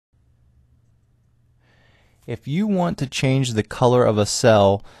If you want to change the color of a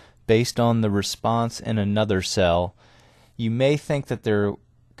cell based on the response in another cell, you may think that there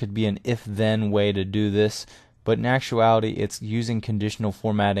could be an if-then way to do this, but in actuality it's using conditional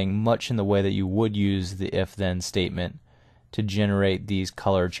formatting much in the way that you would use the if-then statement to generate these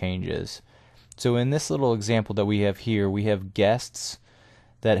color changes. So in this little example that we have here, we have guests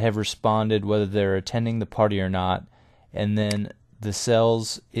that have responded whether they're attending the party or not, and then the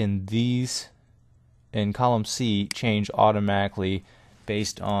cells in column C change automatically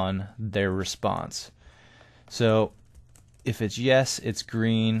based on their response. So if it's yes, it's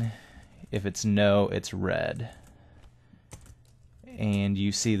green. If it's no, it's red. And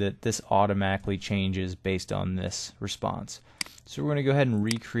you see that this automatically changes based on this response. So we're going to go ahead and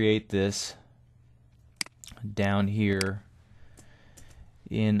recreate this down here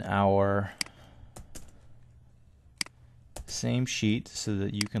in our same sheet so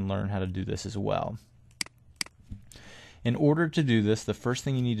that you can learn how to do this as well. In order to do this, the first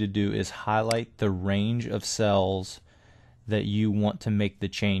thing you need to do is highlight the range of cells that you want to make the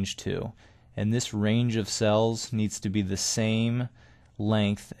change to. And this range of cells needs to be the same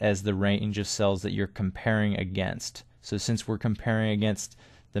length as the range of cells that you're comparing against. So since we're comparing against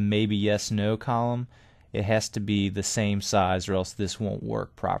the maybe, yes, no column, it has to be the same size or else this won't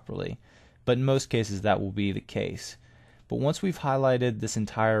work properly. But in most cases that will be the case. But once we've highlighted this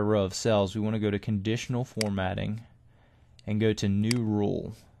entire row of cells, we want to go to conditional formatting and go to new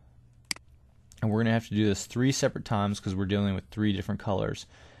rule. And we're going to have to do this 3 separate times because we're dealing with 3 different colors.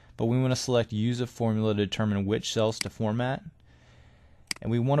 But we want to select use a formula to determine which cells to format.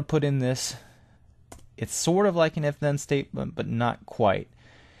 And we want to put in this, it's sort of like an if-then statement, but not quite.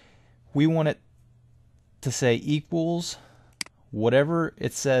 We want it to say equals whatever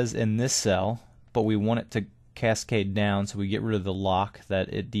it says in this cell, but we want it to cascade down, so we get rid of the lock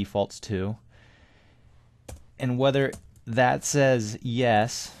that it defaults to. And whether that says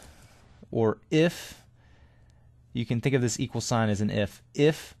yes, or if, you can think of this equal sign as an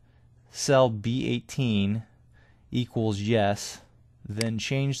if cell B18 equals yes, then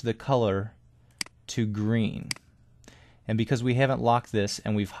change the color to green. And because we haven't locked this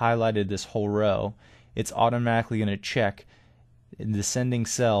and we've highlighted this whole row, it's automatically going to check descending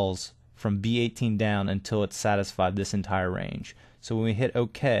cells from B18 down until it's satisfied this entire range. So when we hit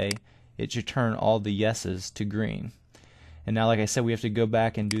OK, it should turn all the yeses to green. And now, like I said, we have to go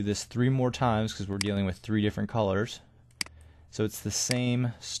back and do this 3 more times because we're dealing with 3 different colors. So it's the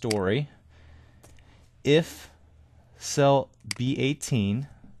same story. If cell B18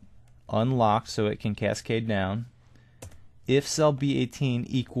 unlocked so it can cascade down, if cell B18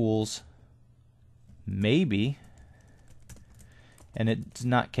 equals maybe, and it's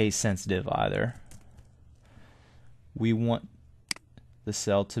not case sensitive either, we want the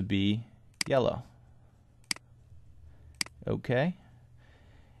cell to be yellow. Okay.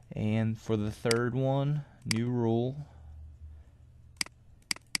 And for the third one, new rule,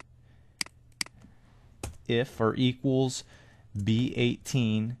 if or equals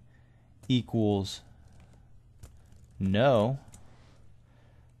B18 equals no,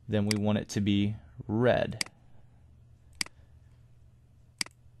 then we want it to be red.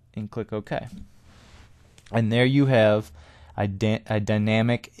 And click OK. And there you have a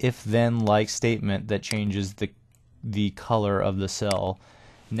dynamic if-then-like statement that changes the color of the cell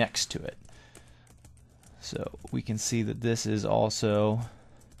next to it. So we can see that this is also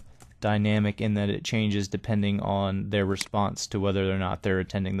dynamic in that it changes depending on their response to whether or not they're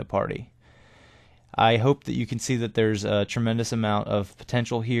attending the party. I hope that you can see that there's a tremendous amount of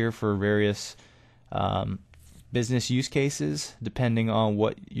potential here for various business use cases depending on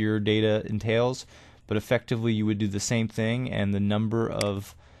what your data entails, but effectively you would do the same thing, and the number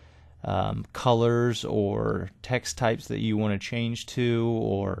of colors or text types that you want to change to,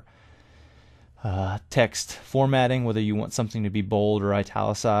 or text formatting, whether you want something to be bold or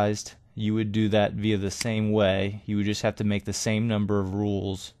italicized, you would do that via the same way. You would just have to make the same number of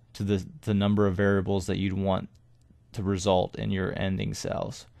rules to the number of variables that you'd want to result in your ending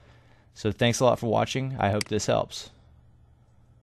cells. So thanks a lot for watching. I hope this helps.